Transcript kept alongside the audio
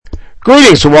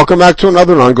Greetings and welcome back to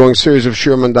another ongoing series of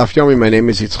Shirim and Daf Yomi. My name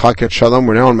is Yitzchak Shalom.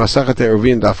 We're now on Masechet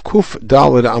Eruvin Daf Kuf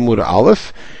Daled Amud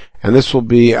Aleph, and this will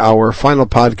be our final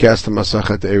podcast of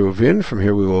Masechet Eruvin. From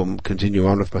here we will continue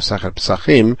on with Masechet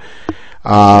Pesachim.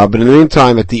 But in the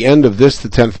meantime, at the end of this, the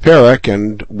 10th parak,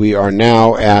 and we are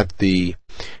now at the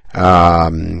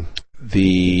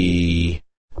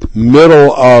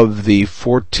middle of the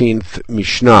 14th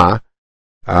Mishnah,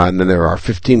 and then there are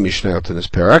 15 Mishnayot in this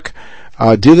parak.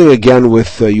 Dealing again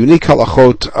with unique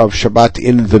halachot of Shabbat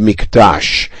in the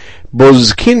Mikdash.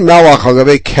 Bozkin melach al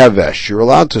gavei kevesh. You're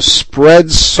allowed to spread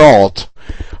salt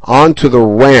onto the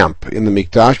ramp in the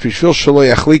Mikdash, b'shvil shelo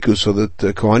yachliku, so that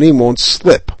the Kohanim won't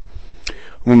slip.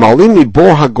 U'malim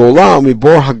mibor hagola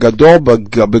u'mibor hagadol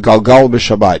begalgal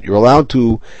b'Shabbat. You're allowed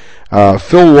to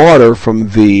fill water from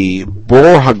the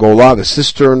bor hagola, the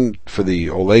cistern for the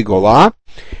olei gola,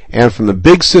 and from the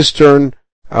big cistern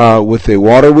with a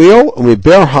water wheel,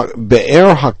 be'er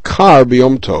hakar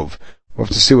b'yom tov. We'll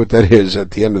have to see what that is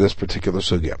at the end of this particular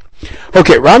sugya.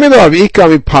 Okay, Rami Rav Ika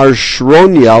mi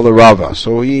Parshonia the Rava.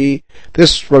 So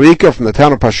this Rav Ika from the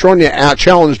town of Parshonia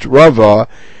challenged Rava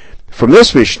from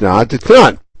this Mishnah. Did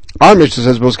not. Our Mishnah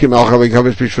says, and that's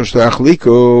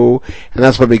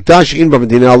what Mikdash in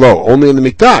B'Medina lo. Only in the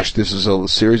Mikdash. This is a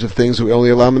series of things that we only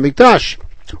allow in the Mikdash.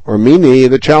 Or mini,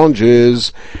 the challenge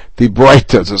is the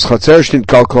Breita.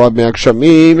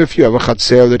 If you have a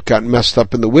chatzer that got messed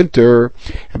up in the winter,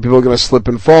 and people are going to slip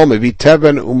and fall, maybe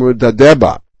teven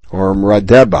umradeba, or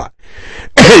mradeba.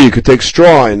 You could take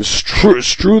straw and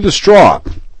strew the straw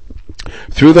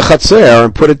through the chatzer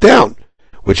and put it down.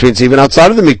 Which means even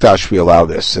outside of the Mikdash we allow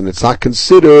this, and it's not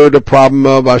considered a problem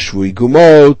of Ashvui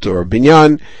Gumot or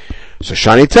Binyan. So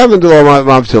Shani Tevin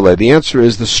Mavtile. The answer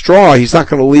is the straw he's not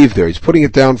going to leave there. He's putting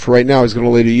it down for right now. He's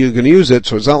going to use it,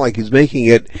 so it's not like he's making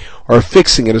it or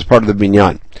fixing it as part of the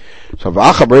binyan.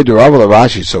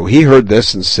 So he heard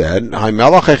this and said,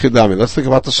 let's think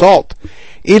about the salt.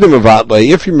 If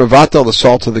you mevatel the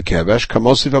salt of the kevesh,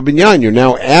 kamosif binyan, you're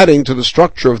now adding to the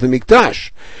structure of the mikdash.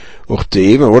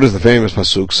 Uchtiv, and what does the famous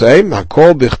pasuk say?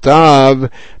 Hakol bichtav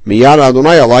miyad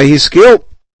Adonai alayhi skill.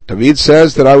 David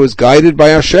says that I was guided by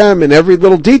Hashem in every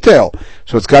little detail,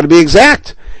 so it's got to be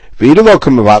exact.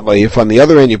 If on the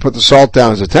other end you put the salt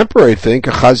down as a temporary thing,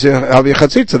 then it's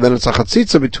a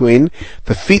chatzitza between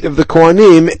the feet of the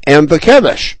Kohanim and the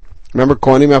kevesh. Remember,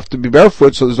 Kohanim have to be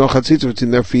barefoot, so there's no chatzitza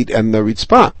between their feet and the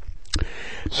ritzpah.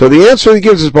 So the answer he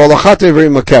gives is b'alachat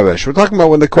evrim l'kevesh. We're talking about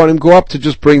when the Kohanim go up to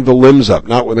just bring the limbs up,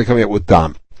 not when they're coming out with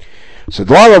dam. So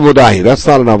dvar avodahi, that's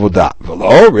not an avodah.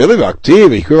 V'lo, really,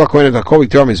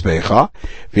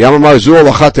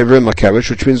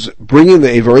 which means bringing the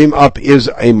Evarim up is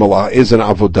an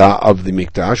avodah of the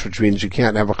Mikdash, which means you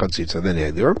can't have a chatzitza then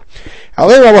either.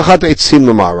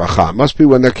 It must be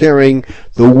when they're carrying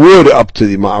the wood up to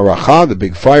the ma'aracha, the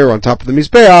big fire on top of the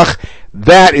Mizbeach.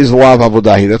 That is lav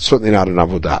avodahi. That's certainly not an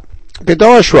avodah. We had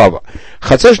that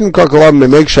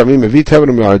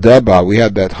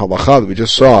halacha that we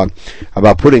just saw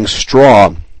about putting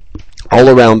straw all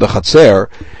around the chatzer.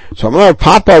 So I'm going to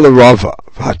papa l'rava.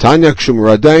 But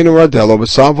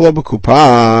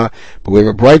we have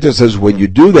a bright that says when you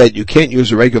do that, you can't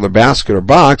use a regular basket or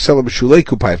box. You have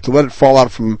to let it fall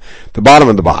out from the bottom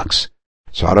of the box.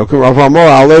 So Rava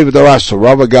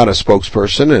got a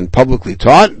spokesperson and publicly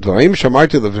taught, what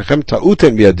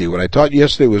I taught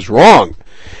yesterday was wrong.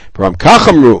 We quote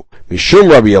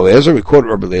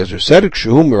Rabbi Eliezer said,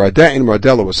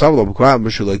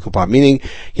 meaning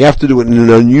you have to do it in an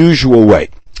unusual way.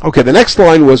 Okay, the next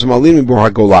line was Malim Mibor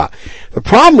Hagola. The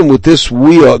problem with this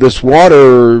wheel, this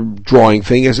water drawing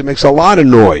thing, is it makes a lot of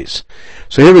noise.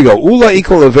 So here we go. Ula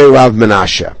ikol levei Rav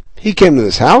Menashe. He came to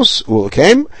this house. Ula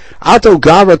came. Ato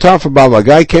Gavra Tafa Bava. A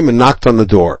guy came and knocked on the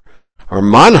door.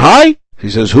 Arman Hai? He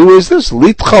says, who is this?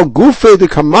 Litchal Gufe de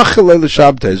Kamachele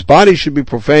l'Shabta. His body should be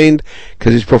profaned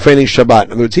because he's profaning Shabbat.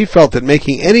 In other words, he felt that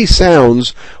making any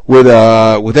sounds with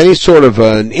any sort of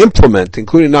an implement,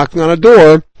 including knocking on a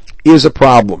door, is a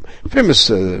problem. Famous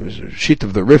sheet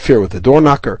of the Rif here with the door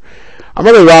knocker.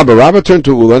 Amar Rabba turned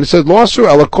to Ula and he said, Lo asur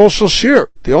ela kol shel shir.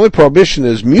 The only prohibition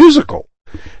is musical.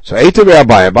 So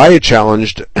Abaye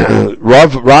challenged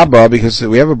Rabba because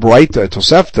we have a bright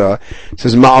Tosefta. It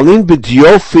says Ma'alin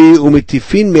b'diofi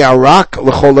umitifin mi'arak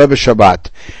l'choleh b'Shabbat.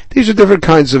 These are different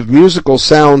kinds of musical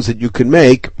sounds that you can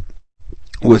make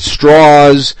with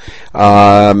straws,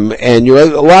 and you're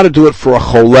allowed to do it for a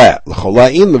choleh.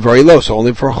 L'cholein, the very low, so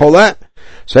only for a choleh.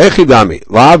 So echidami,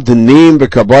 lav denim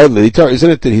b'kabar l'litar, isn't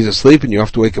it that he's asleep and you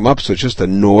have to wake him up, so it's just a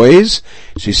noise?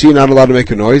 So you see you're not allowed to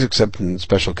make a noise except in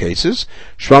special cases.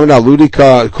 Shramina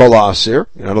ludika kola asir,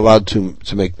 you're not allowed to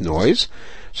make noise.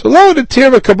 So lo the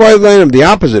tir v'kaboy the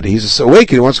opposite. He's awake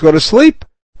and he wants to go to sleep.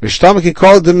 V'shtamik he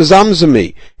called the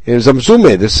mizamzumi.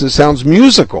 Zamzume. This sounds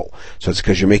musical. So it's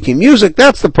because you're making music.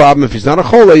 That's the problem. If he's not a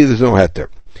chole, there's no heter.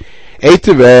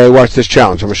 Watch this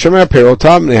challenge. Somebody's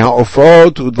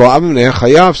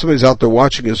out there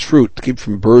watching his fruit to keep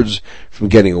from birds from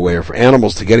getting away or for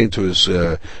animals to getting to his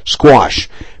squash.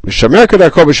 You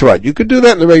could do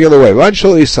that in the regular way.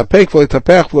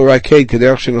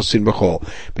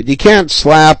 But you can't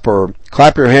slap or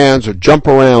clap your hands or jump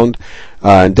around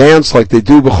and dance like they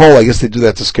do b'chol. I guess they do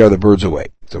that to scare the birds away.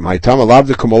 So my tama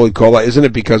lavda kamoli kola, isn't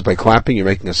it because by clapping you're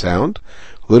making a sound?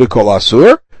 Ludikol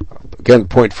asur. Again,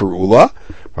 point for Ula.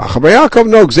 No, he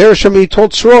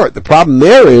told Sror. The problem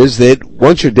there is that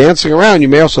once you're dancing around, you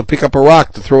may also pick up a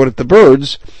rock to throw it at the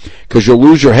birds, because you'll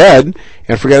lose your head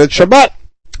and forget it's Shabbat.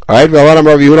 Alright, now, women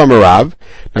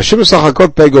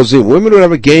would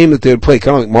have a game that they would play,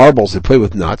 kind of like marbles, they play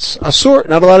with nuts. Asur,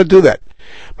 not allowed to do that.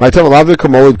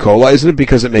 Isn't it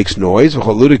because it makes noise?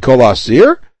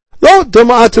 No,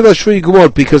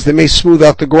 because they may smooth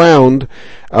out the ground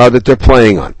that they're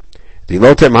playing on.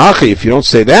 If you don't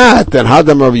say that, then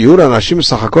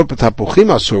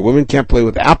women can't play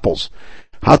with apples.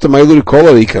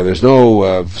 There's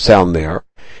no sound there.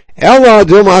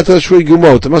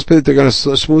 It must be that they're going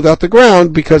to smooth out the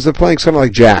ground because they're playing something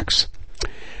like jacks.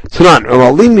 So now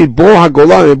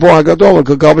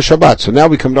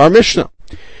we come to our Mishnah.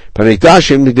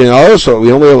 Also,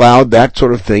 we only allowed that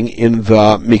sort of thing in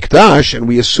the Mikdash, and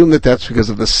we assume that that's because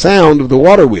of the sound of the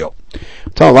water wheel.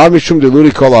 No, we're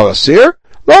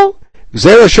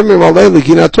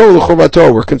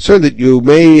concerned that you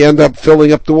may end up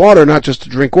filling up the water, not just to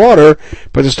drink water,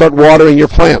 but to start watering your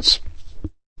plants.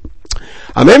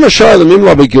 In his town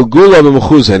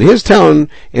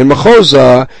in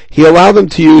Mechoza, he allowed them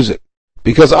to use it.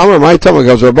 Because Amar my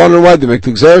Tamagaz Rabbanan, why they make the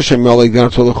Xerishem Melik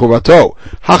down to Lechuvato.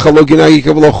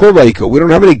 We don't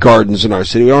have any gardens in our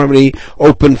city. We don't have any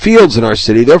open fields in our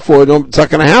city. Therefore, it's not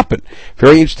going to happen.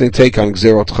 Very interesting take on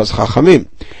Xerot Chachamim.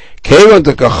 Kevan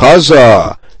to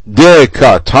Kachaza de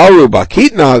Kataru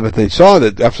Bakitna, but they saw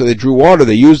that after they drew water,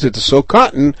 they used it to soak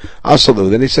cotton.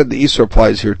 Asalu. Then he said the Isra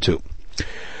applies here too.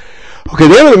 Okay,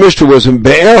 the end of the Mishnah was in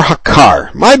Be'er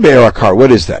Hakar. My Be'er Hakar,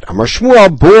 what is that? Amar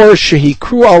Shmuel Bor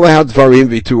Shehikru Alehad Dvarim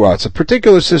Vitura. It's a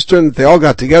particular cistern that they all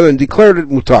got together and declared it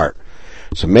mutar.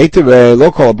 So Meiteve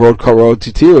Lokal Abroad Karo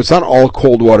Titiru. It's not all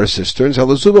cold water cisterns. El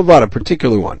Zubavad, a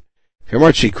particular one.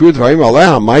 Amar Shehikru Dvarim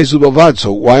Aleha, my Zubavad.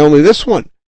 So why only this one?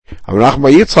 Amar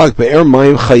Nachma Yitzchak Be'er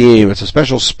Mayim Chayim. It's a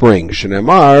special spring.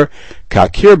 Shenemar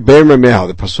Kakir Be'er Memehal.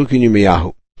 The pasuk in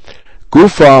Yirmiyahu.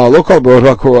 Gufa local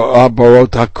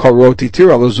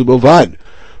barotitira lozubavad.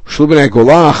 Shlubnei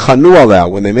Gola chanu aleh.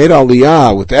 When they made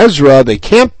Aliyah with Ezra, they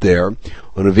camped there. And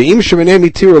the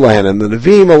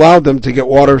Nevi'im allowed them to get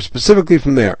water specifically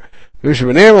from there. It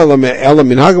wasn't the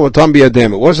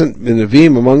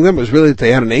Nevi'im among them. It was really that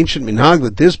they had an ancient minhag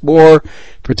that this bore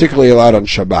particularly allowed on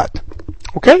Shabbat.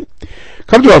 Okay?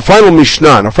 Come to our final Mishnah.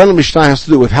 Our final Mishnah has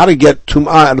to do with how to get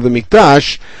Tum'ah out of the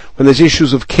Mikdash when there's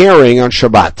issues of carrying on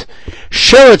Shabbat.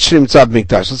 Sheretz shrimtzav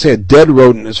Mikdash. Let's say a dead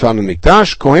rodent is found in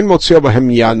Mikdash. Kohen motzio b'hem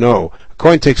yano. A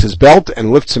Kohen takes his belt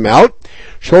and lifts him out.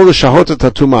 Shol l'shahot et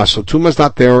hatumah. So Tumah's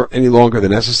not there any longer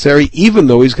than necessary, even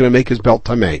though he's going to make his belt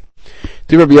tamei.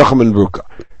 Di Rabbi Yochanan Bruka.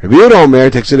 Rabbi Yehuda Omer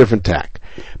takes a different tack.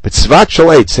 But tzvat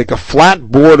shaletz, take a flat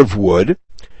board of wood.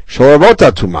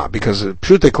 Shoravota Tuma, because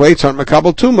Pshute Klates aren't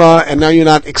Makabal Tuma, and now you're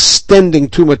not extending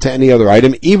Tuma to any other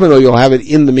item, even though you'll have it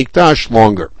in the Mikdash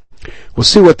longer. We'll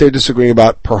see what they're disagreeing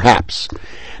about, perhaps.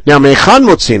 Now, Mechan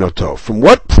Motzinoto, from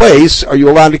what place are you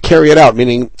allowed to carry it out?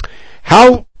 Meaning,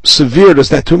 how severe does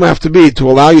that Tuma have to be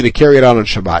to allow you to carry it out on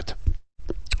Shabbat?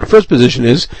 The first position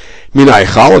is, Mina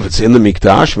Eichal, if it's in the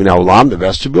Mikdash, Mina Olam, the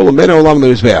vestibule, and Mina Olam, the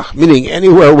Mizbeach, meaning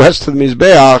anywhere west of the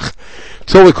Mizbeach,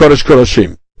 till the Kodesh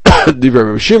Kodashim.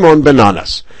 Shimon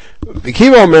bananas. Anywhere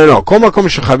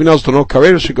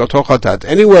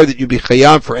that you be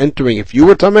chayav for entering if you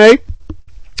were tamei,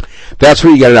 that's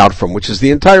where you get it out from, which is the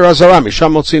entire Azara,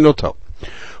 Misham Motzinoto.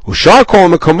 Ushar kol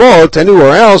mekomot,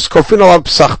 anywhere else, kofin alav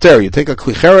psachter. You take a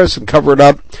klicheres and cover it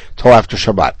up till after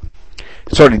Shabbat.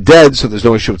 It's already dead, so there's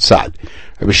no issue with sad.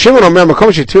 Remember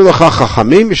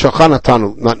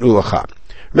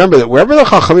that wherever the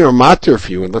Chachamim are matir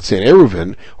for you, and let's say in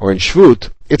Eruvin or in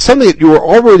Shvut, it's something that you were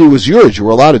already was yours. You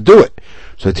were allowed to do it.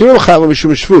 So Tirul Chayla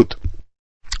Mishum Shvut,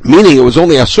 meaning it was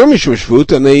only Asur Mishum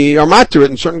Shvut, and they are matir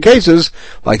it in certain cases,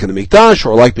 like in the Mikdash,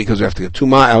 or like because we have to get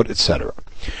Tumah out, etc.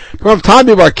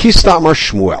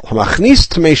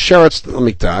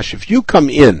 If you come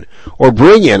in or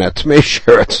bring in a Tmei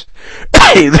Sheretz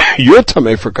either you're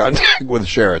tamei for contact with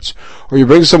sheretz, or you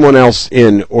bring someone else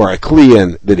in, or a kli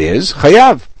in that is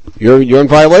chayav. You're in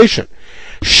violation.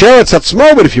 Sheretz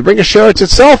atzmo, but if you bring a sheretz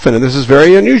itself in, and this is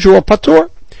very unusual, patur.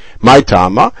 My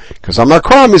tama, because Amar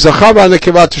Kram is a chava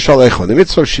nekeva t'shalecho. The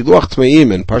mitzvah shiluach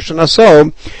tmeim in Parsha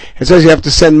Naso, it says you have to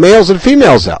send males and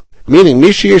females out. Meaning,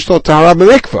 mishi yesh lo tahara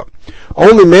b'mikvah.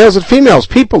 Only males and females,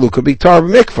 people who could be tahara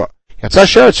b'mikvah. Yatzah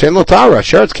sheretz shein lo tahara.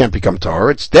 Sheretz can't become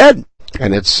tahor. It's dead.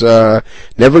 And it's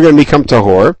never going to become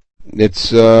tahor.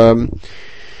 It's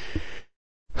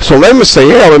so let me say,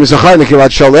 the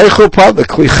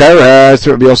kli cheres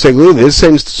to Rabbi Yosef Glili. This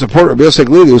seems to support Rabbi Yosef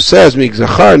Glili, who says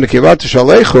mikzachar nekivat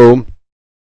shalechu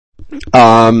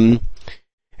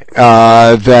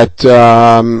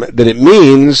that it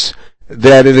means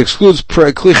that it excludes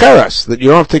kli cheres, that you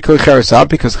don't have to take kli cheres out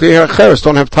because kli cheres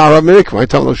don't have tahara mikvah. I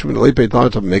tell them to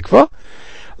mikvah.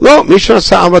 No, Mishnah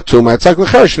Sa'avatuma. It's like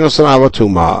L'cheresh, no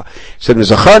Sa'avatuma. Said,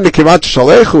 Mizachar Nikivat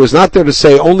Shalechu is not there to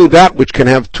say only that which can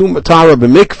have Tara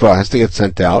b'mikvah has to get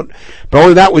sent out, but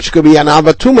only that which could be an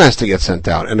Avatuma has to get sent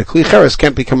out. And a Kli Cheres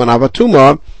can't become an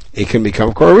Avatuma, it can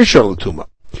become Korarisha L'tuma.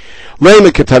 Le'im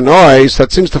Ketanois,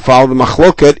 that seems to follow the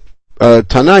Machloket,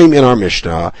 Tanaim in our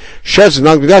Mishnah. Shez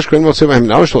Nagvidash Kren Motzim Ahem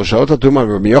Naushal Shalot Atuma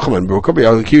Rabbi Yochanan Bruka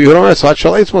B'Yalki Yehuda Sat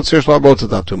Shalit Motzir Shalabot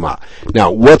Atuma.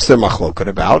 Now, what's the Machloket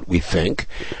about? We think.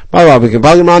 That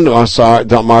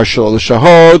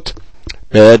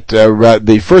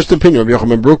the first opinion of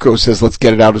Yochanan Bruka says let's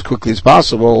get it out as quickly as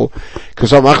possible because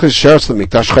that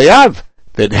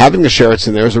having a sheretz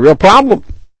in there is a real problem.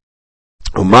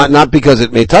 Not because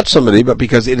it may touch somebody, but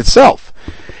because it itself.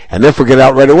 And therefore get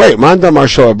out right away. Manda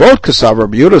Marshal Abot Kasav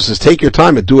Rabbi Yehuda says take your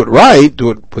time and do it right,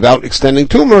 do it without extending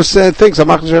tumors, thinks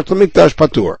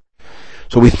patur.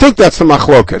 So we think that's the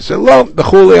machloket. So lo, the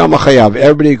chuli al machayav.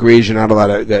 Everybody agrees you're not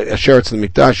allowed to, a sheretz in the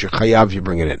mikdash, you're chayav, you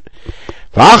bring it in.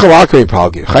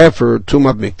 Chayav for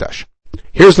tumah mikdash.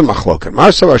 Here's the machloket.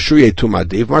 Marsav ashuye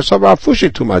tumadif, marsav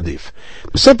afushe tumadif.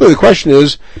 Simply the question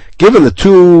is, given the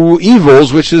two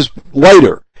evils, which is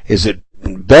lighter? Is it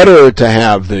better to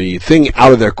have the thing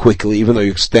out of there quickly, even though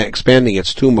you're expanding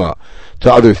its tumah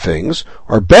to other things,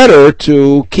 or better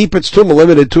to keep its tumah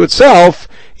limited to itself,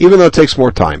 even though it takes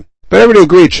more time? But everybody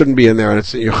agreed it shouldn't be in there, and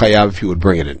it's your chayav if you would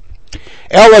bring it in.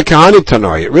 Ela kahani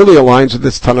tanoi. It really aligns with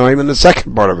this tanoim in the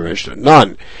second part of the Mishnah.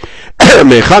 None.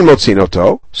 Meichan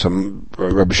motzinoto. Some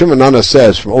Rabbi Shimon Nana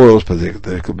says from all those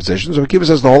political positions. Rabbi Kiva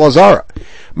says the whole Azara.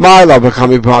 My love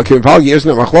b'chami palgi isn't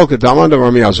it machloket daman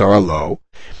davarmi Azara lo.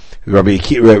 Rabbi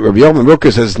Yochanan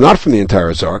Bruka says it's not from the entire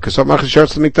Azara because some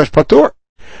machsheretz mikdash patur.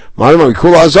 Ma'adim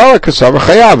mikula Azara kasav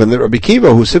chayav, and that Rabbi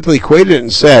Kiva, who simply equated it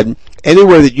and said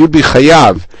anywhere that you'd be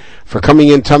chayav for coming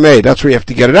in tamei, that's where you have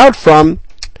to get it out from,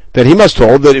 that he must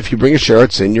hold that if you bring a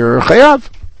sheretz in, you're chayav.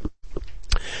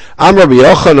 Am Rabbi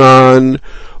Yochanan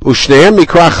ushneim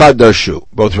mikra chadashu.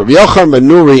 Both Rabbi Yochanan ben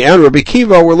Nuri and Rabbi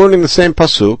Kiva were learning the same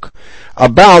pasuk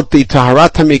about the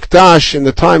Taharat HaMikdash in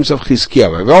the times of Chizkiah.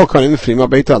 Rabbi Yochanan nefrima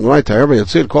beit Adonai taher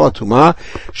v'yotzil kol hatumah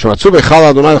shematzu bechal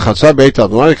Adonai l'chatzah beit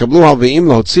Adonai lekablu halveim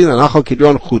lahotzi l'nachal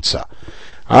kidron chutza.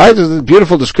 Alright, there's a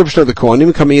beautiful description of the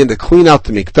Kohanim coming in to clean out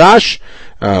the Mikdash.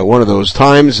 One of those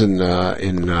times in the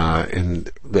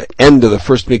end of the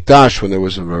first Mikdash when there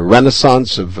was a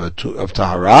renaissance of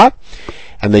Tahara.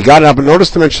 And they got it up, and notice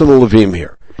to mention the Levim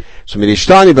here. So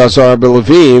Midishtani Bazar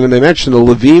B'Levim, and they mention the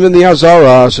Levim and the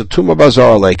Azara, so Tumah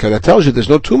Bazar Leka. That tells you there's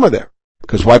no Tumah there.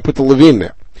 Because why put the Levim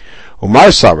there?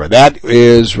 Umar Sabra, that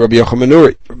is Rabbi Yochanan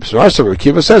Nuri. Umar Sabra,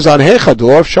 Kiva says, An Hecha,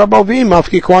 Delov Shabavim,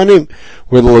 Mafki Kohanim.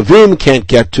 Where the Levim can't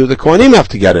get to, the Kohanim have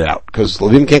to get it out. Because the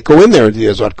Levim can't go in there into the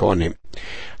Azrat Kohanim.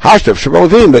 Hashtav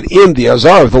Shabavim, but in the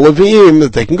Azar of the Levim,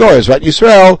 that they can go, Azrat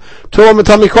Yisrael, Tumah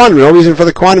Matami Kohanim. No reason for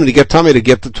the Kohanim to get Tami to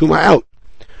get the Tumah out.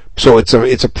 So it's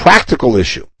a practical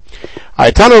issue.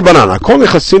 Anybody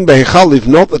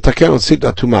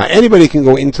can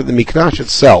go into the Mikdash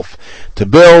itself to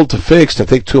build, to fix, to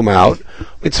take Tumah out.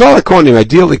 It's all like Kohanim.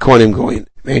 Ideally, Kohanim go in.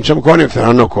 If there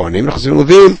are no Kohanim,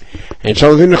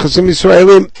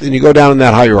 then you go down in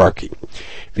that hierarchy.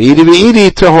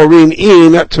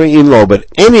 But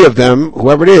any of them,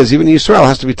 whoever it is, even Yisrael,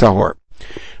 has to be Tahor.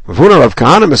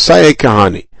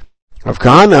 Rav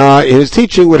Kahana, in his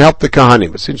teaching, would help the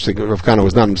Kohanim. It's interesting, Rav Kahana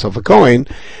was not himself a Kohen,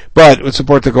 but would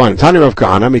support the Kohanim. Tani Rav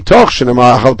Kahana, mitoch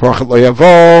shenamar achal parachat lo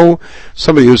yavo,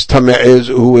 somebody who is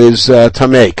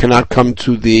tamei, cannot come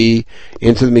into the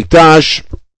Mikdash.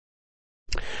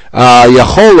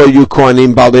 Yacholo yu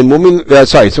Kohanim balei mumin,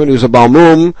 somebody who's a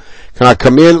balmum, cannot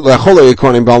come in. Yacholo yu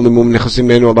Kohanim balei mumin nechasim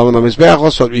menu abalim ha-mizbeach,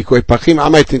 also yikoi pachim, I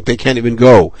might think they can't even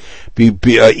go,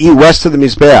 west of the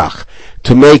Mizbeach,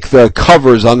 to make the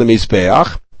covers on the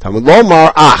Mizbeach. Talmud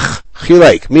Lomar Ach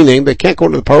chilek, meaning they can't go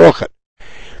to the parochet.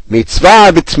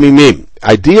 Mitzvah b'tmimim.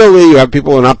 Ideally, you have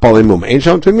people who are not bali mumin. Ein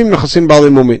sham tmimim nechasin bali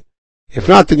mumin. If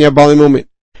not, then you have bali mumin.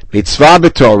 Mitzvah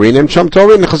b'torin, em sham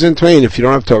torin nechasin tmein. If you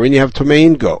don't have torin, you have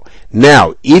tmein go.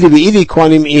 Now, idi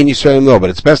kohanim in Yisraelim lo, but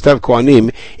it's best to have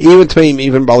kohanim, even tmein,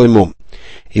 even bali mum.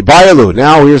 Ibayalu.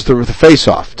 Now here's the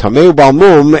face-off. Tameu bal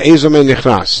mum, ezomei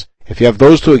nichnas. If you have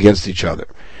those two against each other.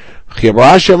 The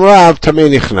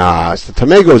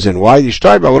Tameh goes in. Why?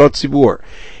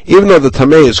 Even though the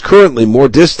Tameh is currently more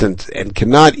distant and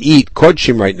cannot eat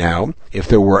Kodshim right now, if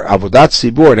there were Avodat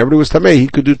Tzibur and everybody was Tameh, he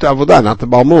could do the Avodah, not the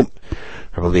Balmum.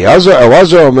 Why?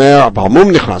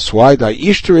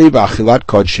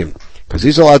 Because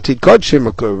he's allowed to eat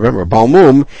Kodshim. Remember,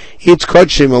 Balmum eats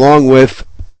Kodshim along with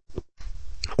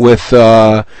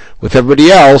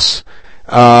everybody else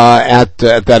at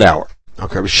that hour.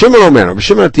 Okay, Rabbi Shimon Omer. Rabbi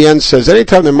Shimon at the end says,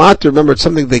 anytime they're matir, remember it's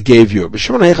something they gave you. Rabbi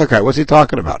Shimon Heichakai, what's he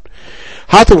talking about?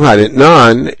 Hatam had it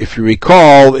none. If you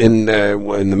recall, in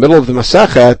the middle of the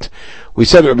Masechet, we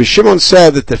said Rabbi Shimon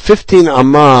said that the 15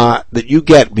 amah that you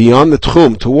get beyond the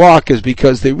tchum to walk is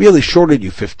because they really shorted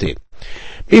you 15.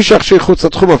 Why?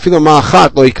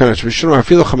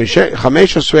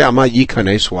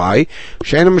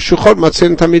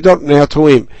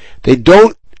 They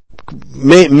don't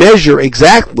measure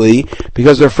exactly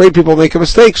because they're afraid people make a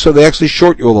mistake, so they actually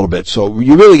short you a little bit. So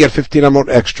you really get 15 amot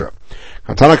extra.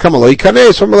 So Tanakama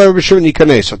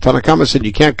said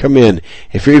you can't come in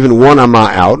if you're even one amah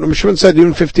out. And Shimon said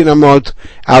even 15 amot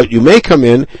out you may come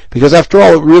in because after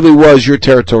all it really was your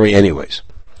territory anyways.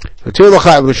 So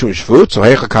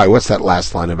Heichakai, what's that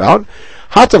last line about?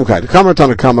 Hatamkai,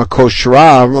 Tanakama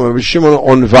koshra Shimon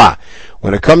onva.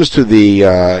 When it comes to the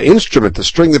instrument, the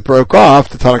string that broke off,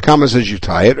 the Tanakama says you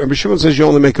tie it, Rabbi Shimon says you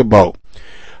only make a bow.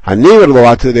 It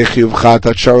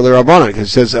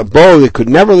says a bow that could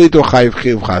never lead to a chayiv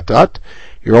chiyuv chatat,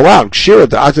 you're allowed. Kshira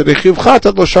da'ata dechiyuv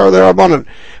chatat lo shar le'rabanan.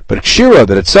 But kshira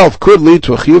that itself could lead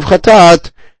to a chiyuv chatat,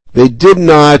 they did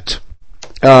not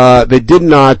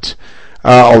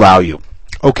allow you.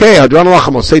 Okay, Hadran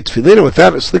Alachem will say tefillin, and with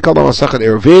that, Slikal Masachet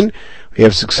Eruvin. We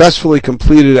have successfully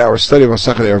completed our study of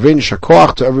Masachet Eruvin.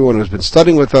 Shakoach to everyone who's been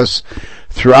studying with us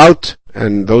throughout,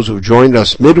 and those who've joined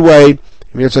us midway.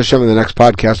 Mitzvah Hashem, in the next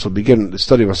podcast, we'll begin the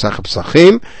study of Masachet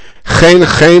Pesachim. Chen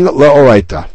le'oraita.